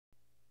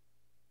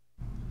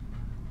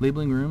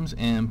Labeling rooms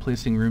and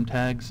placing room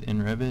tags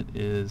in Revit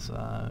is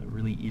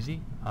really easy.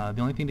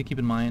 The only thing to keep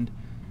in mind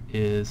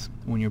is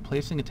when you're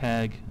placing a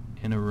tag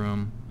in a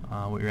room,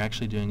 what you're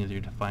actually doing is you're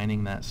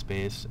defining that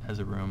space as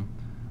a room,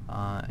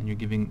 and you're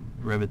giving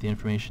Revit the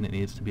information it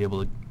needs to be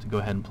able to go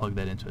ahead and plug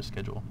that into a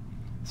schedule.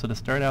 So to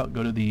start out,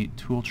 go to the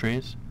tool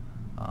trays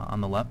on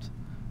the left,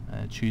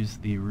 choose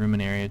the room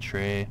and area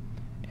tray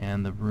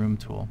and the room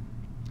tool.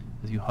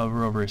 As you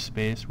hover over a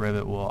space,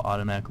 Revit will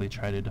automatically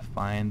try to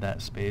define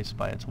that space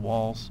by its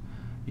walls.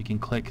 You can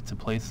click to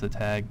place the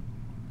tag,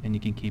 and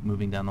you can keep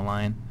moving down the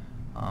line.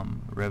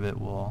 Revit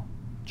will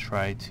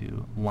try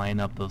to line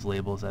up those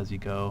labels as you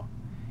go,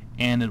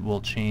 and it will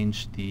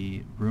change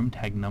the room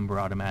tag number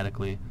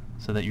automatically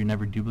so that you're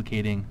never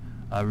duplicating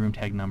a room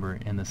tag number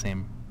in the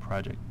same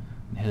project.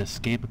 And hit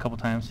escape a couple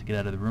times to get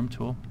out of the room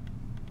tool.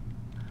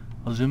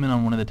 I'll zoom in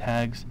on one of the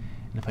tags,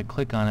 and if I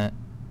click on it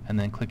and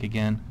then click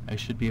again, I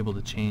should be able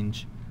to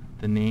change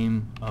the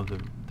name of the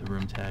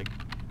room tag.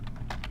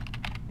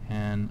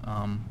 And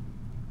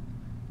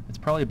it's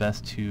probably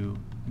best to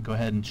go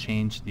ahead and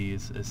change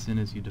these as soon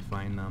as you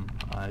define them.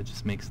 It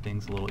just makes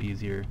things a little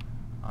easier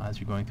as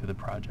you're going through the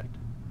project.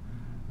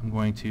 I'm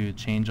going to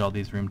change all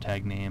these room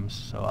tag names,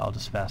 so I'll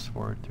just fast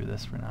forward through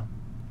this for now.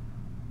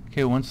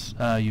 Okay, once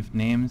you've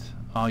named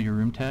all your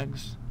room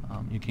tags,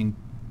 you can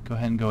go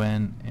ahead and go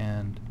in,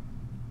 and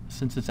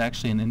since it's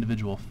actually an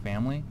individual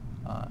family,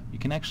 you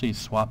can actually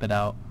swap it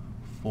out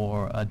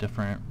for a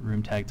different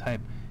room tag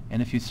type.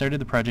 And if you started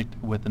the project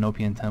with an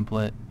OPN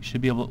template, you should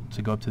be able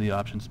to go up to the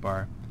options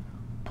bar,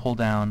 pull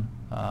down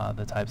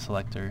the type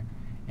selector,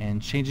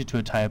 and change it to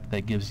a type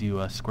that gives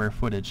you a square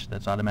footage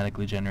that's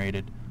automatically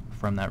generated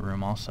from that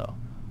room also.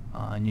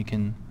 And you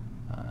can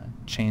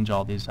change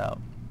all these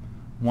out.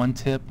 One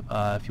tip,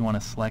 if you want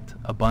to select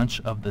a bunch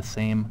of the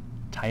same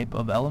type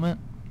of element,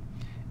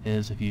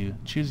 is if you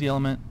choose the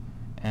element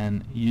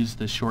and use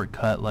the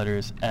shortcut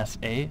letters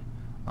SA,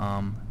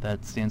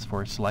 that stands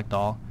for select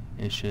all.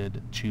 It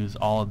should choose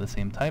all of the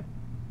same type.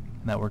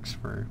 And that works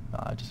for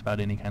just about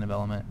any kind of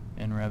element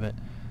in Revit.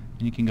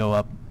 And you can go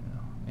up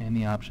in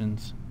the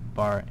options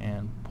bar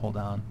and pull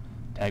down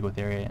tag with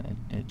area, and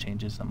it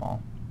changes them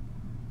all.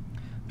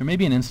 There may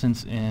be an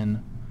instance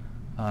in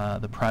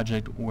the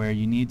project where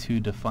you need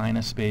to define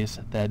a space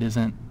that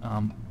isn't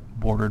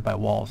bordered by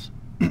walls.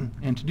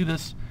 And to do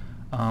this,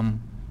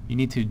 you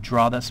need to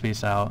draw that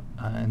space out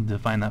and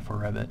define that for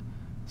Revit.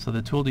 So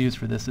the tool to use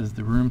for this is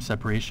the room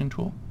separation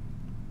tool.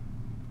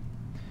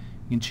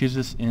 You can choose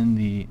this in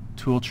the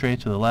tool tray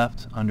to the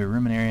left under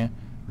room and area,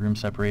 room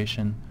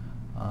separation.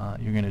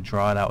 You're going to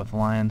draw it out with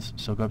lines,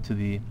 so go up to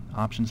the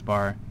options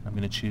bar. I'm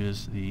going to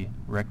choose the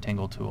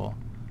rectangle tool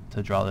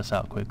to draw this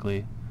out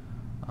quickly.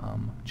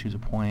 Choose a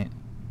point,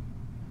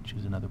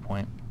 choose another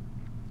point,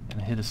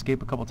 and hit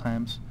escape a couple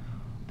times.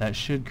 That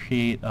should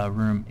create a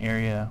room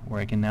area where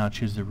I can now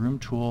choose the room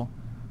tool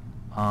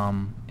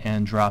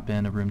and drop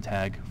in a room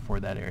tag for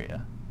that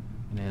area.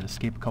 I'm going to hit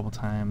escape a couple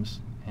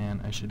times,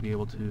 and I should be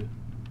able to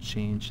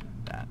change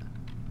that.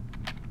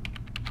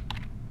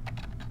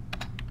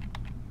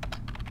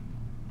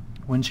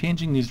 When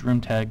changing these room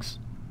tags,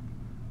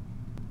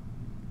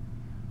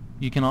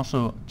 you can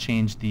also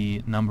change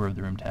the number of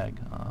the room tag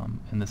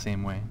in the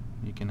same way.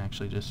 You can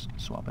actually just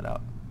swap it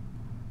out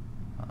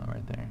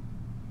right there.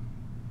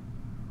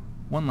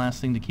 One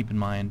last thing to keep in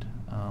mind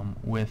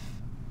with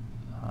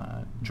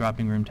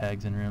dropping room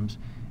tags in rooms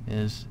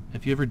is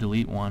if you ever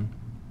delete one,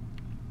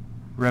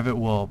 Revit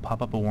will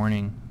pop up a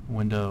warning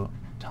window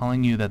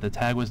telling you that the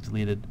tag was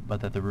deleted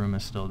but that the room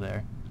is still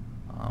there.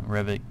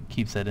 Revit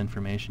keeps that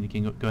information. You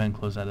can go ahead and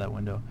close out of that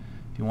window.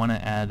 If you want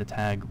to add a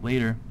tag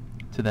later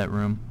to that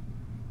room,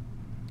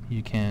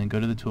 you can go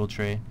to the tool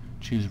tray,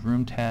 choose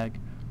room tag,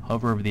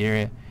 hover over the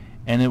area,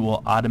 and it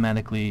will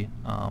automatically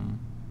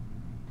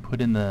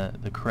put in the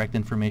correct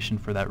information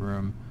for that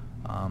room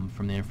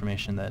from the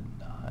information that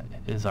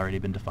has already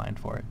been defined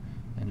for it.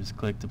 And just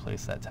click to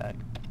place that tag,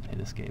 hit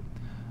escape.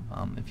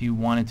 If you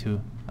wanted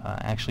to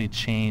actually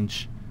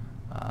change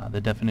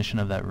the definition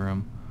of that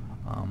room,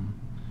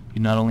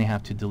 you not only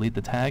have to delete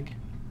the tag,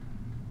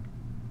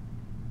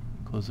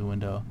 close the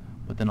window,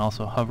 but then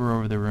also hover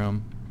over the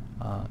room,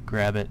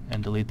 grab it,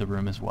 and delete the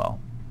room as well.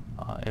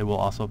 It will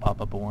also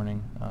pop up a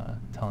warning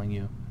telling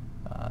you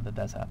that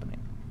that's happening.